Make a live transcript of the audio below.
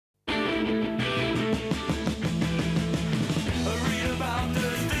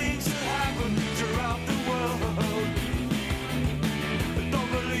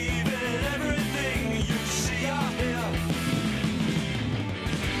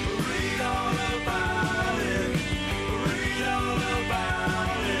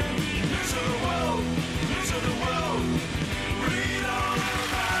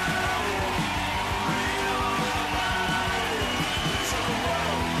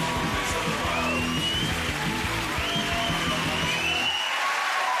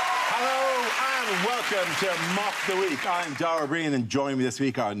Welcome to Mock the Week. I'm Dara, Briain, and joining me this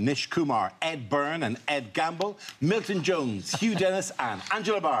week are Nish Kumar, Ed Byrne and Ed Gamble, Milton Jones, Hugh Dennis and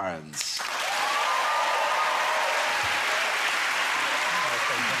Angela Barnes.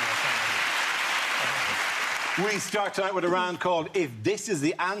 We start tonight with a round called If This Is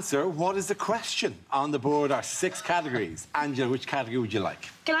the Answer, What is the Question? On the board are 6 categories. Angela, which category would you like?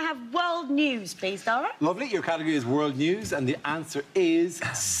 Can I have world news, please, Dara? Lovely. Your category is world news, and the answer is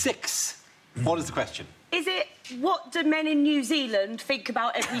 6. What is the question? Is it, what do men in New Zealand think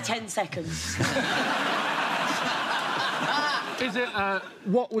about every 10 seconds? Is it,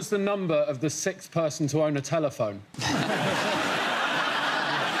 what was the number of the 6th person to own a telephone?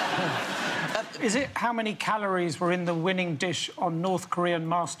 Is it how many calories were in the winning dish on North Korean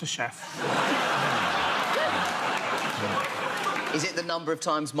MasterChef? Is it the number of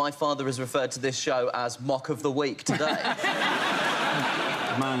times my father has referred to this show as Mock of the Week today?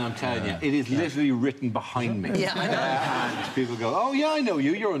 Man, I'm telling you, it is literally written behind me. Yeah, I know. And people go, oh, yeah, I know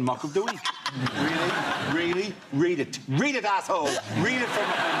you. You're in Mock of the Week. Really? Read it. Read it, asshole. Read it from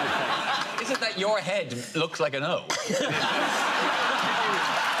behind my face. Isn't that your head looks like an O?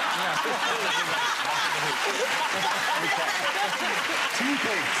 Two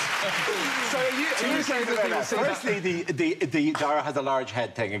things. So you say that. Firstly, the Dara has a large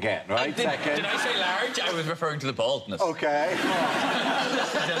head thing again, right? Did I say large? I was referring to the baldness. Okay.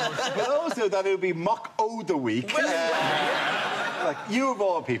 But also that it would be Mock O the Week. Like you of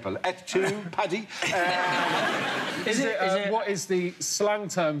all people. Et tu, Paddy. What is the slang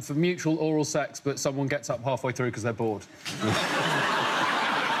term for mutual oral sex, but someone gets up halfway through because they're bored?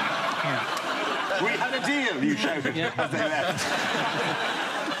 We had a deal, you shouted as they left.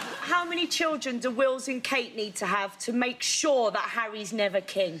 How many children do Wills and Kate need to have to make sure that Harry's never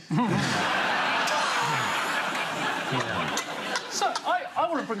king? So, I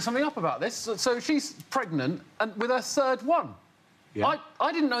want to bring something up about this. So she's pregnant and with her 3rd one. Yeah.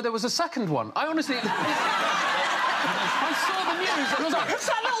 I didn't know there was a 2nd one. I honestly... I saw the news and I was like, who's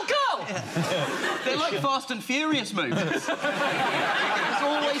that little girl? They're like Fast and Furious movies. There's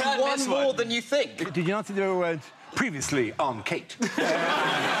always one more than you think. Did you not see the word previously on Kate?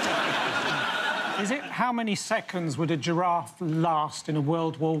 Is it how many seconds would a giraffe last in a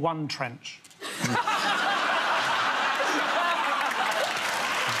World War I trench?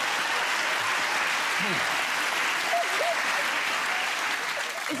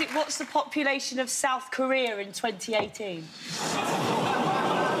 Is it, what's the population of South Korea in 2018?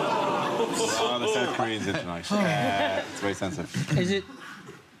 Oh, the South Koreans in tonight. It's very sensitive. Is it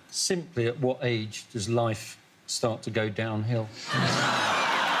simply at what age does life start to go downhill?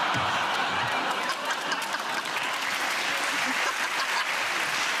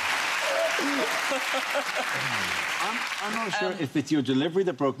 I'm not sure if it's your delivery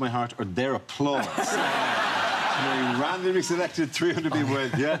that broke my heart or their applause. You randomly selected 300 people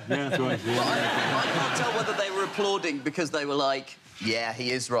with, yeah, that's right. I can't tell whether they were applauding because they were like, yeah,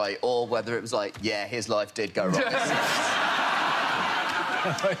 he is right, or whether it was like, yeah, his life did go wrong.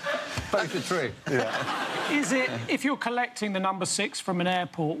 Both are true. Yeah. Is it, if you're collecting the number 6 from an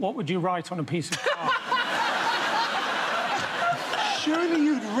airport, what would you write on a piece of card? Surely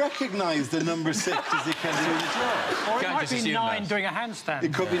you'd recognise the number 6 as you can do the job. Or it might be 9 doing a handstand.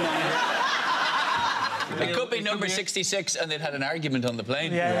 It could be 9. It could be number 66 and they'd had an argument on the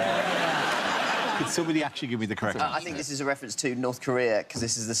plane. Yeah. Could somebody actually give me the correct answer? I think this is a reference to North Korea, because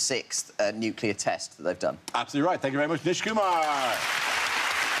this is the 6th nuclear test that they've done. Absolutely right. Thank you very much, Nish Kumar.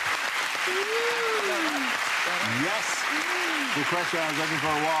 Yes. The question I was looking for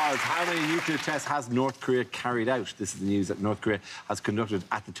was, how many nuclear tests has North Korea carried out? This is the news that North Korea has conducted,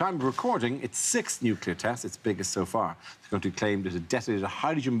 at the time of recording, its 6th nuclear test, its biggest so far. The country claimed it had detonated a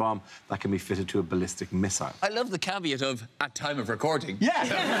hydrogen bomb that can be fitted to a ballistic missile. I love the caveat of at time of recording. Yeah!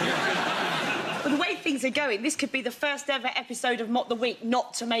 Well, the way things are going, this could be the first ever episode of Mock the Week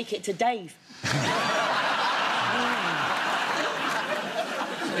not to make it to Dave.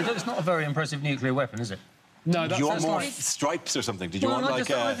 It's not a very impressive nuclear weapon, is it? No, Did you want more like... stripes or something? Did you want, like,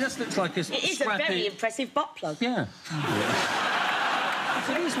 It just looks like a It is scrappy... a very impressive butt plug. Yeah.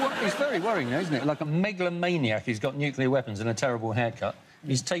 It's very worrying, though, isn't it? Like a megalomaniac who's got nuclear weapons and a terrible haircut.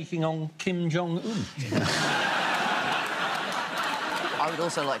 He's taking on Kim Jong-un. I would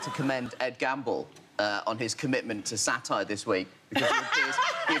also like to commend Ed Gamble on his commitment to satire this week, because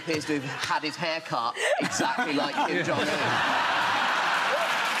he appears to have had his hair cut exactly like Kim Jong-un.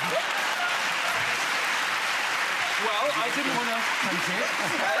 Well, I didn't want to... Thank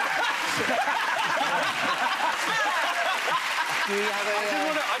you. Do we have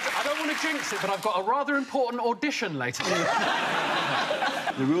I don't want to jinx it, but I've got a rather important audition later.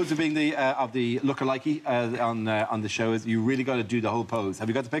 The rules of being of the lookalike on the show is you really got to do the whole pose. Have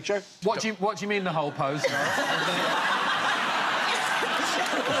you got the picture? What do you mean the whole pose?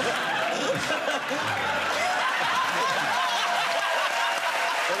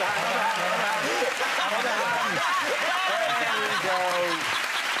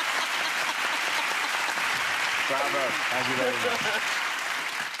 Bravo. Thank you very much.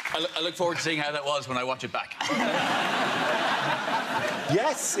 I look forward to seeing how that was when I watch it back.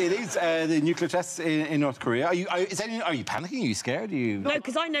 Yes, it is the nuclear tests in North Korea. Are you panicking? Are you scared? No,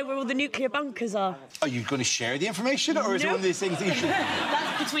 because I know where all the nuclear bunkers are. Are you going to share the information, or is it one of these things that you should...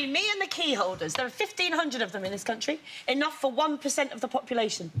 That's between me and the key holders. There are 1,500 of them in this country, enough for 1% of the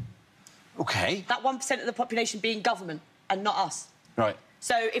population. OK. That 1% of the population being government, and not us. Right.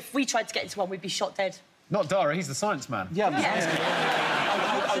 So if we tried to get into one, we'd be shot dead. Not Dara, he's the science man. Yeah, I'm the science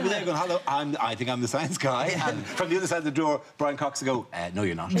guy. I'll be there going, hello, I think I'm the science guy. And from the other side of the door, Brian Cox will go, no,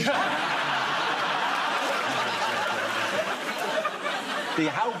 you're not.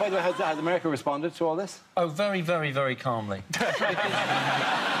 How, by the way, has America responded to all this? Oh, very, very, very calmly.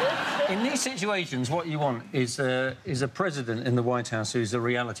 In these situations, what you want is a president in the White House who's a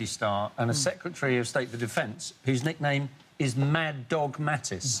reality star and a Secretary of State for Defence whose nickname is Mad Dog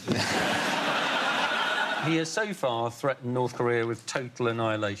Mattis. He has so far threatened North Korea with total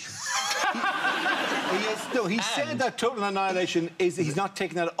annihilation. He said that total annihilation is... He's not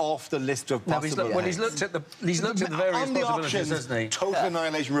taking that off the list of possible... Well, he's looked at the various possibilities, options, hasn't he? Total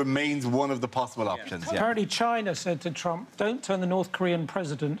annihilation remains one of the possible options, yeah. Apparently China said to Trump, don't turn the North Korean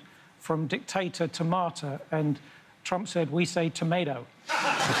president from dictator to martyr, and Trump said, we say tomato.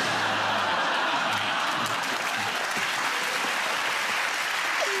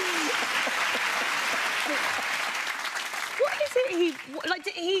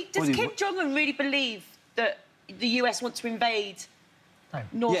 Does Kim Jong-un really believe that the US wants to invade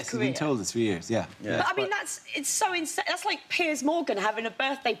North Korea? Yes, he's been told this for years, yeah. But, I mean, it's so insane. That's like Piers Morgan having a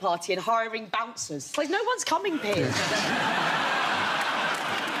birthday party and hiring bouncers. It's like, no one's coming, Piers.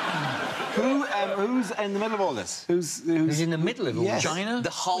 Who's in the middle of all this? Who's in the middle of all this? China? The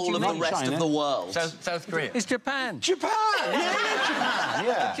whole of the rest of the world. South Korea. It's Japan. Japan! Yeah, Japan,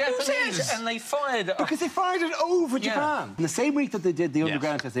 yeah. Japanese, and they fired... Because they fired it over Japan. In the same week that they did the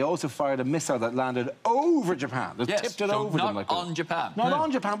underground test, they also fired a missile that landed over Japan. They tipped it over them like on Japan. Not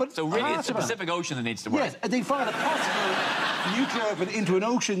on Japan, but so really it's the Pacific Ocean that needs to work. Yes, they fired a possible nuclear weapon into an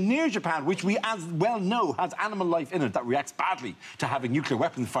ocean near Japan, which we as well know has animal life in it that reacts badly to having nuclear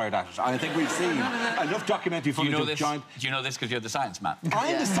weapons fired at it. And I think we've seen enough documentary footage of giant... Do you know this because you're the science man?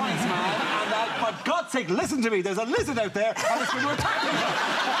 I'm the science man, and for God's sake, listen to me. There's a lizard out there, and it's going to attack me.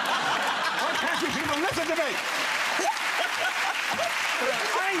 Why can't you people listen to me?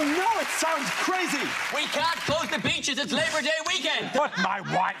 I know it sounds crazy. We can't close the beaches. It's Labor Day weekend. But my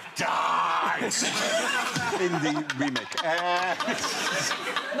wife died. In the remake.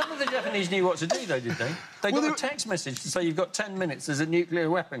 None of the Japanese knew what to do, though, did they? They got a text message to say you've got 10 minutes, there's a nuclear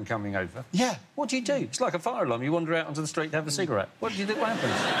weapon coming over. Yeah. What do you do? It's like a fire alarm. You wander out onto the street to have a cigarette. What do you think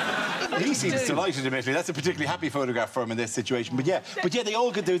happens? He seems delighted, admittedly. That's a particularly happy photograph for him in this situation. But yeah, they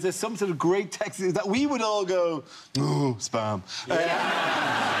all could do. There's some sort of great text that we would all go, oh, spam.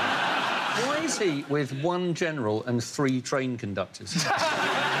 Why is he with one general and 3 train conductors?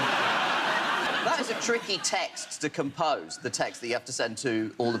 That is a tricky text to compose, the text that you have to send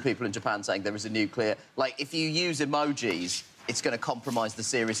to all the people in Japan saying there is a nuclear... Like, if you use emojis, it's going to compromise the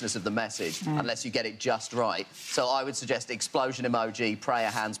seriousness of the message unless you get it just right. So I would suggest explosion emoji, prayer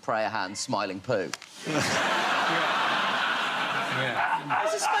hands, smiling poo.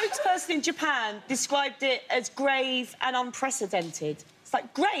 As a spokesperson in Japan described it as grave and unprecedented. It's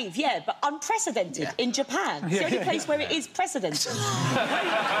like, grave, yeah, but unprecedented in Japan. It's the only place where it is precedented.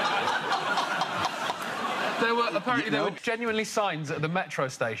 There were genuinely signs at the metro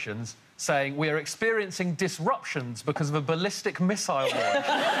stations saying we are experiencing disruptions because of a ballistic missile launch.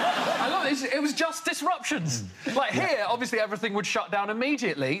 I love it. It was just disruptions. Like here, obviously everything would shut down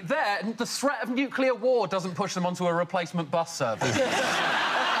immediately. There, the threat of nuclear war doesn't push them onto a replacement bus service.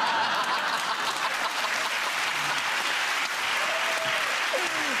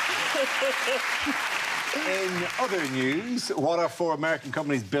 In other news, what are 4 American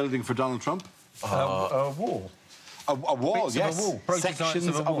companies building for Donald Trump? A wall. A wall, Bits yes. of a wall. Sections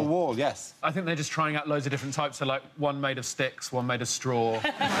of a wall, yes. I think they're just trying out loads of different types, so, like, one made of sticks, one made of straw.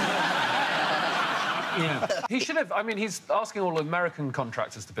 Yeah. He should have... I mean, he's asking all American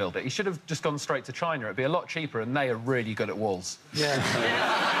contractors to build it. He should have just gone straight to China. It'd be a lot cheaper, and they are really good at walls. Is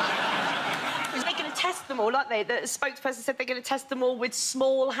they going to test them all, aren't they? The spokesperson said they're going to test them all with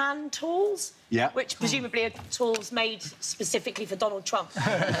small hand tools. Yeah. Which presumably are tools made specifically for Donald Trump.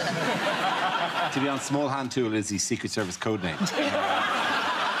 To be honest, small hand tool is the Secret Service code name.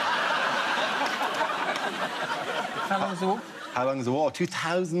 How long is the walk? How long is the walk?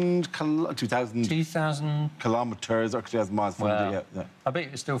 2,000 kilometres or 2,000 miles. Wow. Yeah. I bet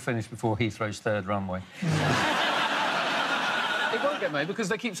it's still finished before Heathrow's third runway. It won't get made because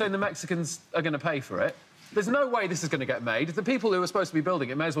they keep saying the Mexicans are going to pay for it. There's no way this is going to get made. The people who are supposed to be building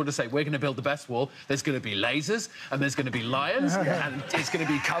it may as well just say, we're going to build the best wall. There's going to be lasers, and there's going to be lions, and it's going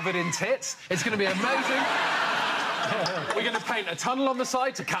to be covered in tits. It's going to be amazing. We're going to paint a tunnel on the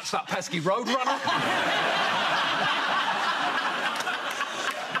side to catch that pesky roadrunner.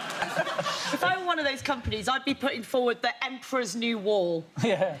 If I were one of those companies, I'd be putting forward the Emperor's New Wall.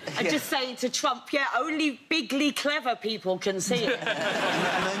 Yeah. And just saying to Trump, yeah, only bigly clever people can see it. And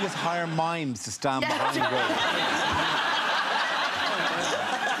then just hire mimes to stand behind the road.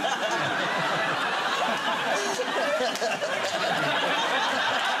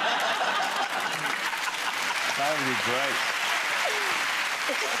 That would be great.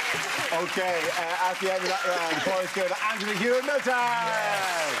 OK, at the end of that round, points go to Anthony, Hugh and Milton.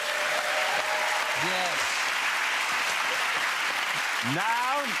 Yes.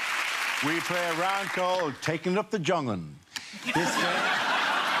 Now, we play a round called Taking Up the Jung'un. This game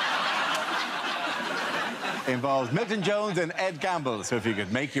involves Milton Jones and Ed Gamble. So if you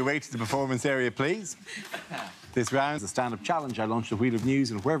could make your way to the performance area, please. This round is a stand-up challenge. I launch the wheel of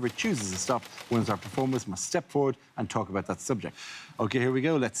news, and whoever chooses to stop wins. Our performers must step forward and talk about that subject. OK, here we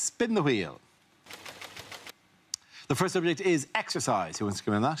go. Let's spin the wheel. The first subject is exercise. Who wants to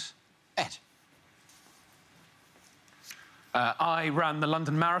come in that? Ed. I ran the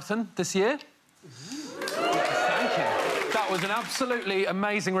London Marathon this year. Thank you. That was an absolutely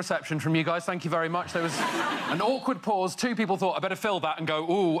amazing reception from you guys. Thank you very much. There was an awkward pause. Two people thought, I better fill that and go,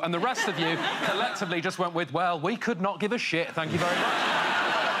 ooh, and the rest of you collectively just went with, well, we could not give a shit. Thank you very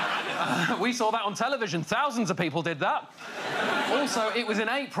much. We saw that on television. Thousands of people did that. Also, it was in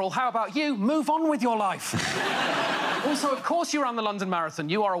April. How about you? Move on with your life. Also, of course you ran the London Marathon.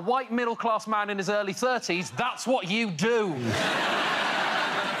 You are a white middle-class man in his early 30s. That's what you do.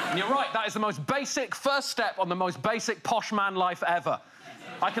 And you're right, that is the most basic first step on the most basic posh man life ever.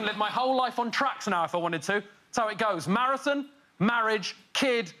 I can live my whole life on tracks now if I wanted to. That's how it goes. Marathon, marriage,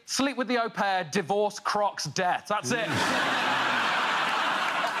 kid, sleep with the au pair, divorce, Crocs, death. That's it.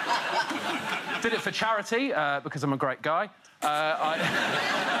 Did it for charity, because I'm a great guy. And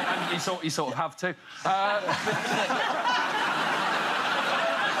you sort of have to.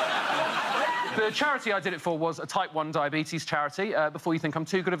 The charity I did it for was a type 1 diabetes charity. Before you think I'm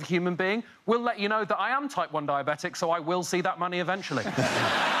too good of a human being, we'll let you know that I am type 1 diabetic, so I will see that money eventually.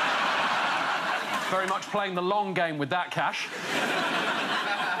 Very much playing the long game with that cash.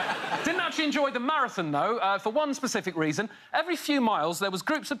 Didn't actually enjoy the marathon, though, for one specific reason. Every few miles, there was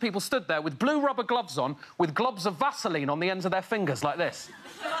groups of people stood there with blue rubber gloves on, with globs of Vaseline on the ends of their fingers, like this.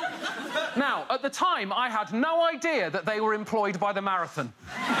 Now, at the time, I had no idea that they were employed by the marathon.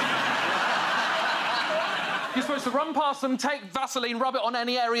 You're supposed to run past them, take Vaseline, rub it on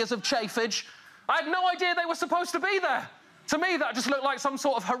any areas of chafage. I had no idea they were supposed to be there. To me, that just looked like some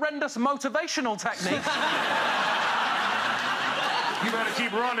sort of horrendous motivational technique. You better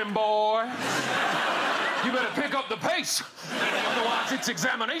keep running, boy. You better pick up the pace. Otherwise, it's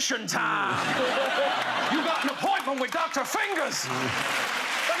examination time. You got an appointment with Dr. Fingers.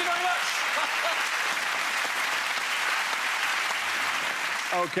 Thank you very much.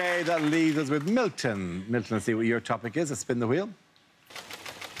 OK, that leaves us with Milton. Milton, let's see what your topic is. Let's spin the wheel.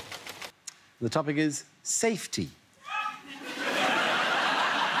 The topic is safety.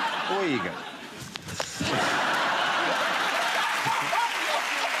 Away you go.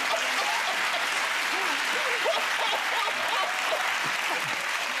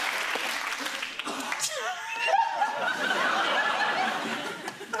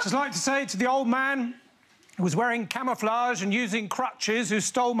 Just like to say to the old man who was wearing camouflage and using crutches, who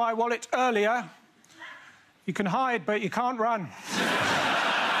stole my wallet earlier, you can hide, but you can't run.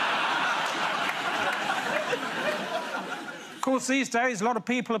 Of course, these days, a lot of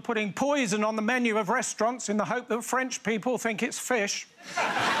people are putting poison on the menu of restaurants in the hope that French people think it's fish.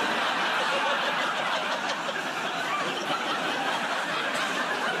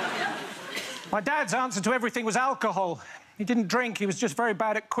 My dad's answer to everything was alcohol. He didn't drink, he was just very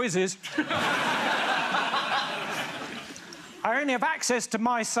bad at quizzes. I only have access to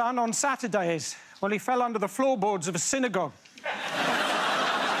my son on Saturdays. Well, he fell under the floorboards of a synagogue.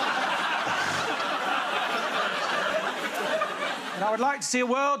 And I would like to see a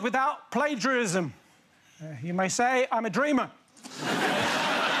world without plagiarism. You may say I'm a dreamer.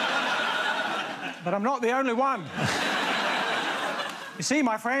 But I'm not the only one. You see,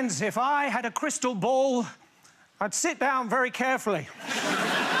 my friends, if I had a crystal ball, I'd sit down very carefully.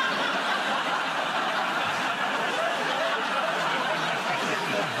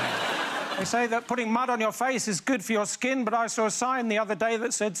 They say that putting mud on your face is good for your skin, but I saw a sign the other day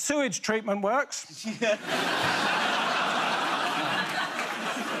that said sewage treatment works.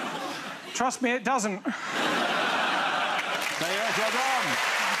 Trust me, it doesn't. Well done.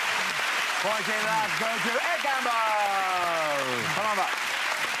 Pointing that go to Ed Gamble. Come on back.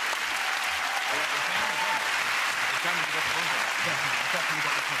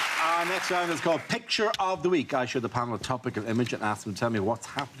 Our next round is called Picture of the Week. I show the panel a topical image and ask them to tell me what's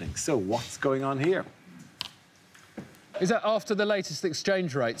happening. So, what's going on here? Is that after the latest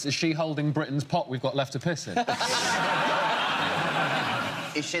exchange rates? Is she holding Britain's pot we've got left to piss in?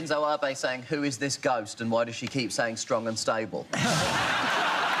 Is Shinzo Abe saying, who is this ghost and why does she keep saying strong and stable?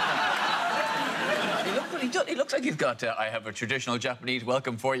 He looks like he's got, I have a traditional Japanese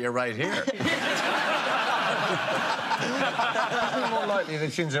welcome for you right here. More likely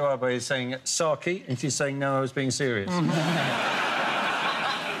that Shinzo Abe is saying Saki and she's saying, no, I was being serious.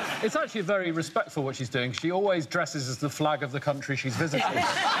 It's actually very respectful what she's doing. She always dresses as the flag of the country she's visiting.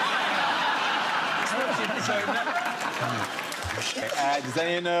 Does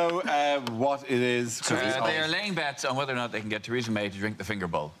anyone know what it is? They are laying bets on whether or not they can get Theresa May to drink the finger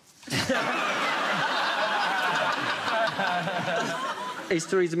bowl. Is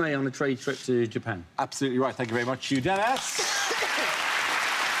Theresa May on a trade trip to Japan? Absolutely right. Thank you very much, Hugh. Dennis.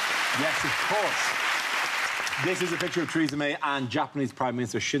 Yes, of course. This is a picture of Theresa May and Japanese Prime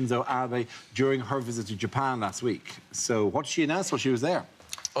Minister Shinzo Abe during her visit to Japan last week. So what did she announce while she was there?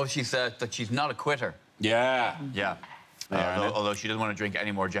 Oh, she said that she's not a quitter. Yeah. Yeah. Although she doesn't want to drink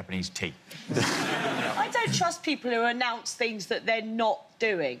any more Japanese tea. I don't trust people who announce things that they're not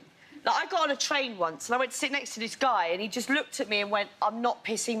doing. Like, I got on a train once and I went to sit next to this guy and he just looked at me and went, I'm not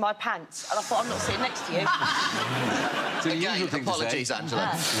pissing my pants. And I thought, I'm not sitting next to you. It's an unusual thing apologies, to say.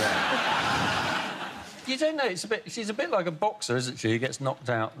 Angela. You don't know. She's a bit like a boxer, isn't she? Who gets knocked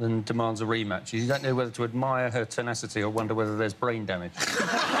out and demands a rematch. You don't know whether to admire her tenacity or wonder whether there's brain damage.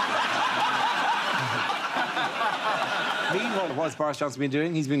 Meanwhile, what's Boris Johnson been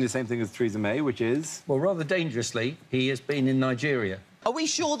doing? He's been doing the same thing as Theresa May, which is... Well, rather dangerously, he has been in Nigeria. Are we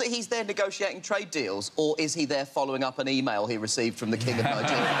sure that he's there negotiating trade deals, or is he there following up an email he received from the King of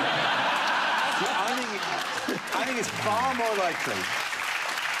Nigeria? I think it's far more likely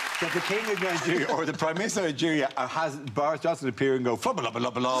that the King of Nigeria or the Prime Minister of Nigeria has Boris Johnson appear and go,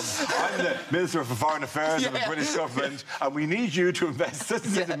 flub-a-lub-a-lub-a-lub, I'm the Minister for Foreign Affairs of the British government, and we need you to invest such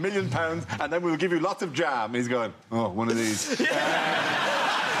and such £1 million, and then we'll give you lots of jam. He's going, oh, one of these.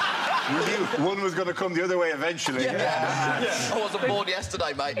 We knew one was going to come the other way eventually. I wasn't born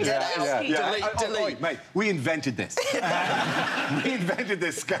yesterday, mate. Delete. Mate, we invented this. We invented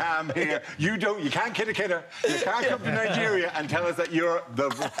this scam here. You can't kid a kidder. You can't come to Nigeria and tell us that you're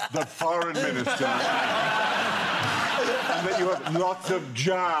the foreign minister. And that you have lots of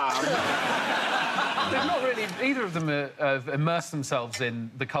jam. They've not really... Either of them have immersed themselves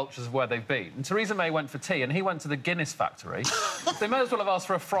in the cultures of where they've been. And Theresa May went for tea, and he went to the Guinness factory. They may as well have asked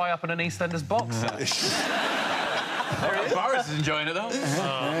for a fry-up and an EastEnders box. Boris is enjoying it, though.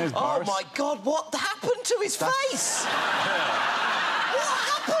 Oh, my God, what happened to his face? What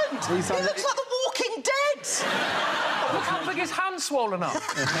happened? He looks like the Walking Dead. Look how big his hand's swollen up.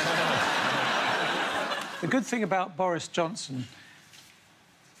 The good thing about Boris Johnson...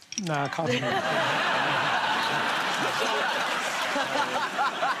 No, I can't remember.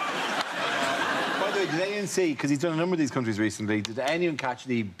 By the way, did anyone see, because he's done a number of these countries recently, did anyone catch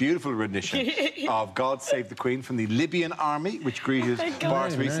the beautiful rendition of God Save the Queen from the Libyan army, which greeted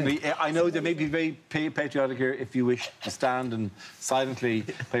Boris recently? I know they may be very patriotic here if you wish to stand and silently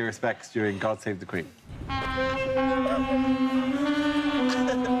pay respects during God Save the Queen.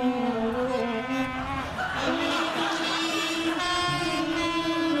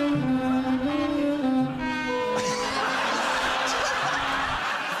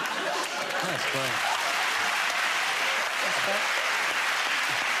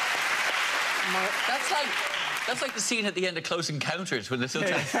 That's like the scene at the end of Close Encounters when they're still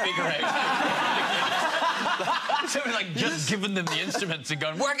trying to figure out. Somebody like just giving them the instruments and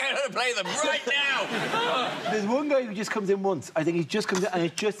going, work out how to play them right now. There's one guy who just comes in once. I think he just comes in, and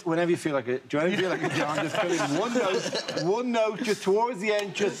it's just whenever you feel like it. Do you ever feel like it, John? Just come in one note, just towards the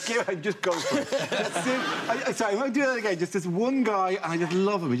end, just go for it. Sorry, I won't do that again. Just this one guy, and I just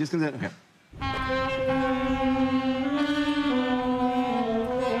love him. He just comes in. Okay.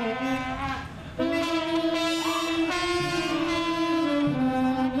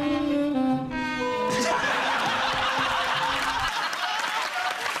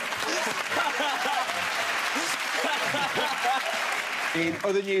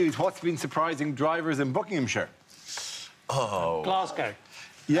 the news. What's been surprising drivers in Buckinghamshire? Oh. Glasgow.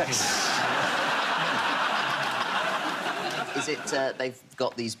 Yes. Is it they've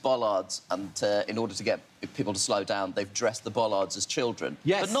got these bollards, and in order to get people to slow down, they've dressed the bollards as children.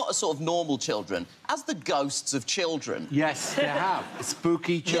 Yes. But not as sort of normal children, as the ghosts of children. Yes, they have.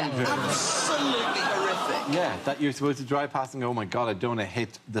 Spooky children. Yeah, absolutely horrific. Yeah, that you're supposed to drive past and go, oh, my God, I don't want to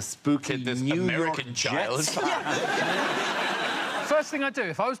hit the spooky Hit this New American York child. Jets. First thing I'd do,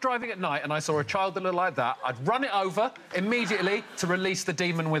 if I was driving at night and I saw a child that looked like that, I'd run it over immediately to release the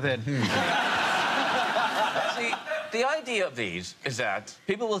demon within. See, the idea of these is that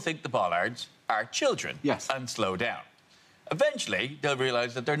people will think the bollards are children. Yes. And slow down. Eventually, they'll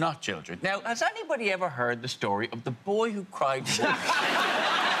realise that they're not children. Now, has anybody ever heard the story of the boy who cried wolf?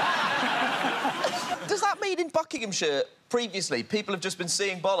 Does that mean in Buckinghamshire, previously, people have just been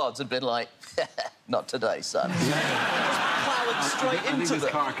seeing bollards and been like, not today, son? Plowing straight I think into this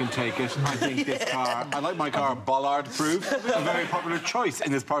them. car can take it. I think this car... I like my car bollard-proof. A very popular choice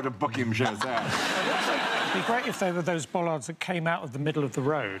in this part of Buckinghamshire. It'd be great if they were those bollards that came out of the middle of the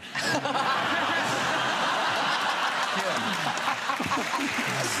road.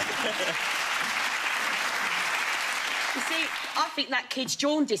 You see, I think that kid's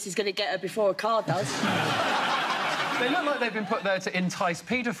jaundice is going to get her before a car does. They look like they've been put there to entice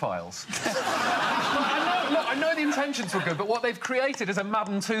paedophiles. I know the intentions were good, but what they've created is a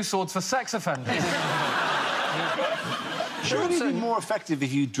Madden 2 swords for sex offenders. Surely it'd be more effective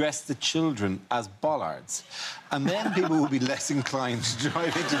if you dressed the children as bollards, and then people would be less inclined to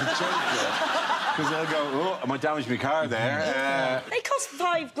drive into the children. Because they'll go, oh, I might damage my car there. They cost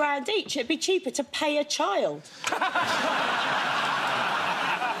 £5 each. It'd be cheaper to pay a child.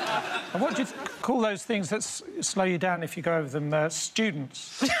 And what do you call those things that slow you down if you go over them?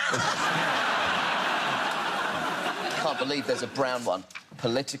 Students. Can't believe there's a brown one.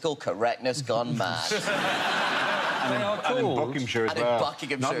 Political correctness gone mad. And in Buckinghamshire as And in well.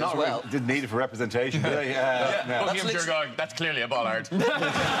 Buckinghamshire as well. Didn't need it for representation, did they? No. Buckinghamshire going, that's clearly a bollard. At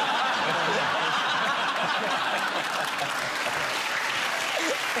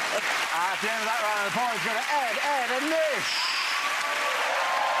the end of that round, the points go to Ed and Nish.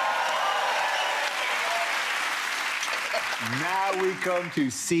 Now we come to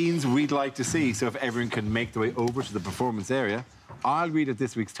scenes we'd like to see. So if everyone can make their way over to the performance area, I'll read out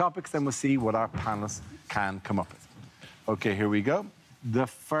this week's topics, then we'll see what our panellists can come up with. OK, here we go. The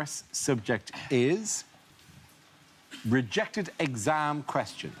first subject is rejected exam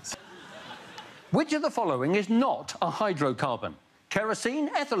questions. Which of the following is not a hydrocarbon? Kerosene,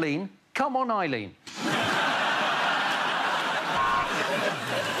 ethylene, come on, Eileen.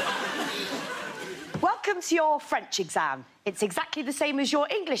 Welcome to your French exam. It's exactly the same as your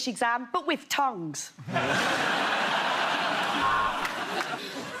English exam, but with tongues.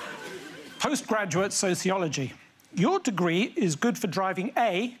 Postgraduate sociology. Your degree is good for driving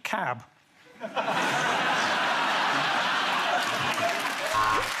a cab.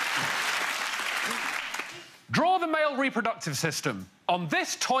 Draw the male reproductive system on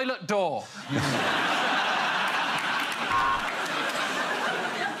this toilet door.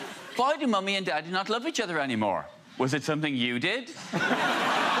 Why do Mummy and Daddy not love each other anymore? Was it something you did?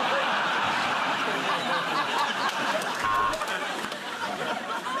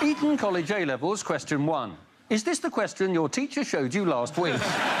 Eton College A-Levels, question 1. Is this the question your teacher showed you last week?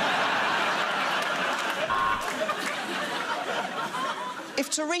 If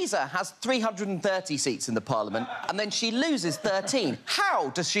Theresa has 330 seats in the Parliament and then she loses 13, how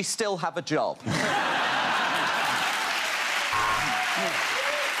does she still have a job?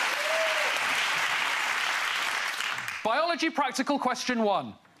 Biology practical question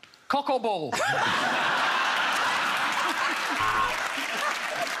 1. Cock or ball?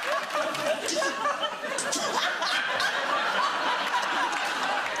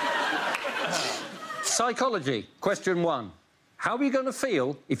 Psychology, question 1. How are you going to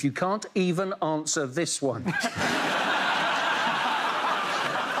feel if you can't even answer this one?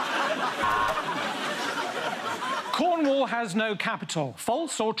 Cornwall has no capital.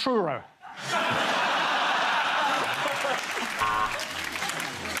 False or true?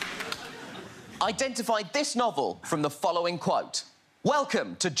 Identify this novel from the following quote.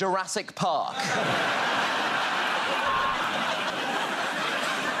 Welcome to Jurassic Park.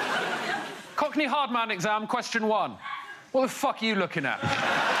 Cockney Hardman exam question 1. What the fuck are you looking at?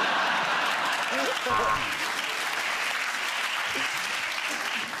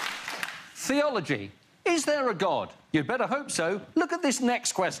 Theology. Is there a God? You'd better hope so. Look at this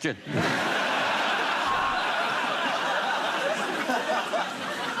next question.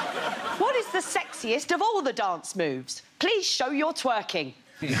 What is the sexiest of all the dance moves? Please show your twerking.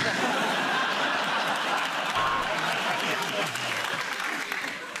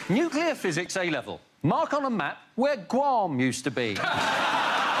 Nuclear physics A-level. Mark on a map where Guam used to be.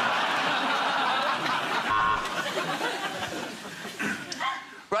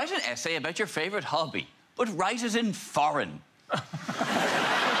 Write an essay about your favourite hobby, but write it in foreign.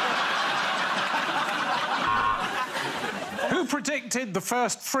 Who predicted the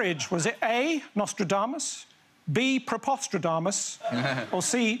first fridge? Was it A, Nostradamus, B, Prepostradamus, or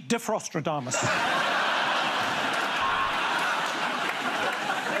C, Defrostradamus?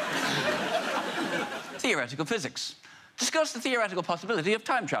 Theoretical physics. Discuss the theoretical possibility of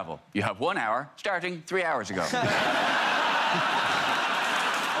time travel. You have 1 hour, starting 3 hours ago.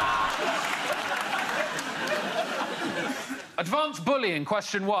 Advanced bullying,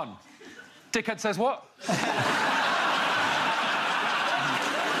 question 1. Dickhead says what?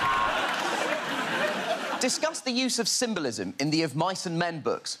 Discuss the use of symbolism in the Of Mice and Men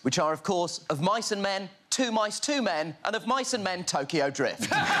books, which are, of course, Of Mice and Men, Two Mice, Two Men, and Of Mice and Men, Tokyo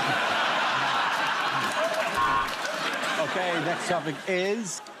Drift. OK, next topic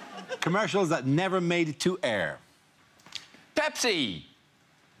is commercials that never made it to air. Pepsi.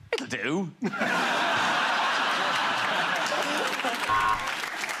 It'll do.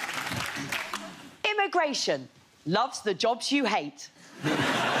 Immigration. Loves the jobs you hate.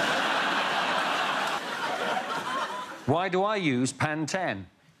 Why do I use pan 10?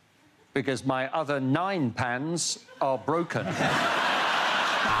 Because my other 9 pans are broken.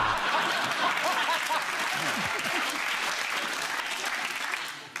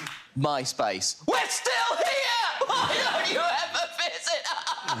 MySpace. We're still here! Why don't you ever visit us?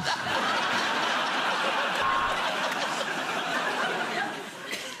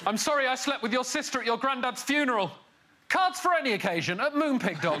 I'm sorry I slept with your sister at your granddad's funeral. Cards for any occasion at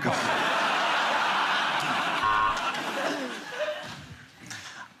moonpig.com.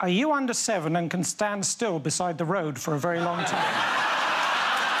 Are you under 7 and can stand still beside the road for a very long time?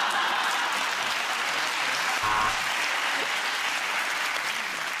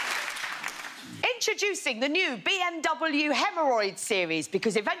 Introducing the new BMW hemorrhoid series,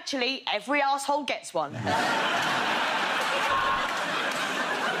 because eventually every arsehole gets one.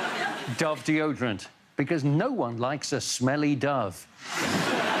 Dove deodorant, because no one likes a smelly dove.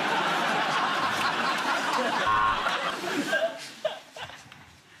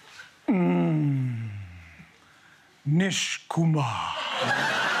 Nish Kumar.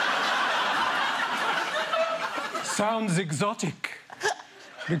 Sounds exotic.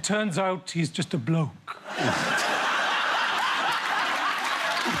 But it turns out he's just a bloke.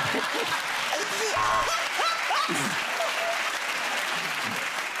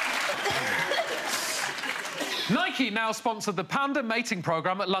 Nike now sponsor the panda mating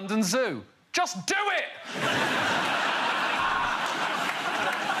programme at London Zoo. Just do it!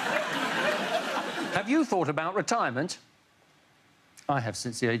 Have you thought about retirement? I have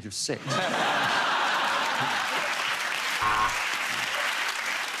since the age of 6.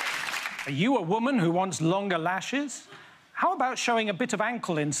 Are you a woman who wants longer lashes? How about showing a bit of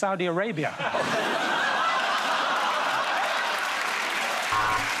ankle in Saudi Arabia?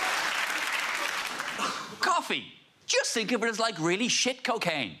 Coffee. Just think of it as like really shit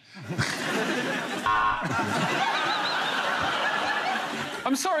cocaine.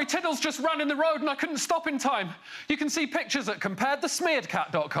 I'm sorry, Tiddles just ran in the road and I couldn't stop in time. You can see pictures at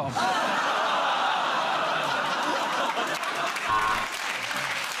comparedthesmearedcat.com.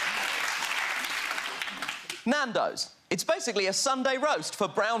 Nando's. It's basically a Sunday roast for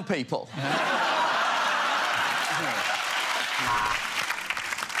brown people.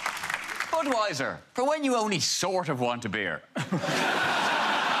 Budweiser, for when you only sort of want a beer.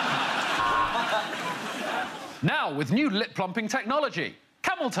 Now, with new lip-plumping technology.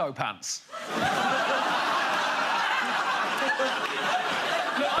 Camel toe pants.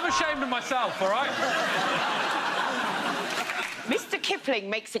 Look, I'm ashamed of myself, all right? Mr. Kipling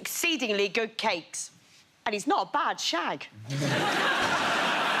makes exceedingly good cakes. And he's not a bad shag.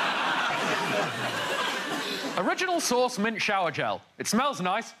 Original source mint shower gel. It smells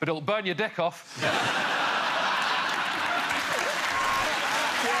nice, but it'll burn your dick off.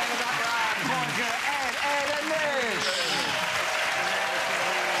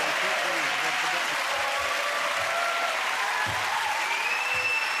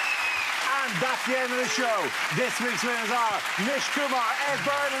 And that's the end of the show. This week's winners are Nish Kumar, Ed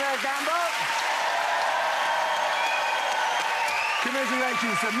Byrne and Ed Gamble.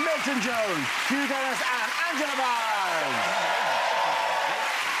 Commiserations to Milton Jones, Hugh and Angela Barnes.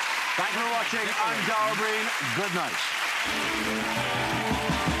 Thanks for watching. I'm Dara. Good night.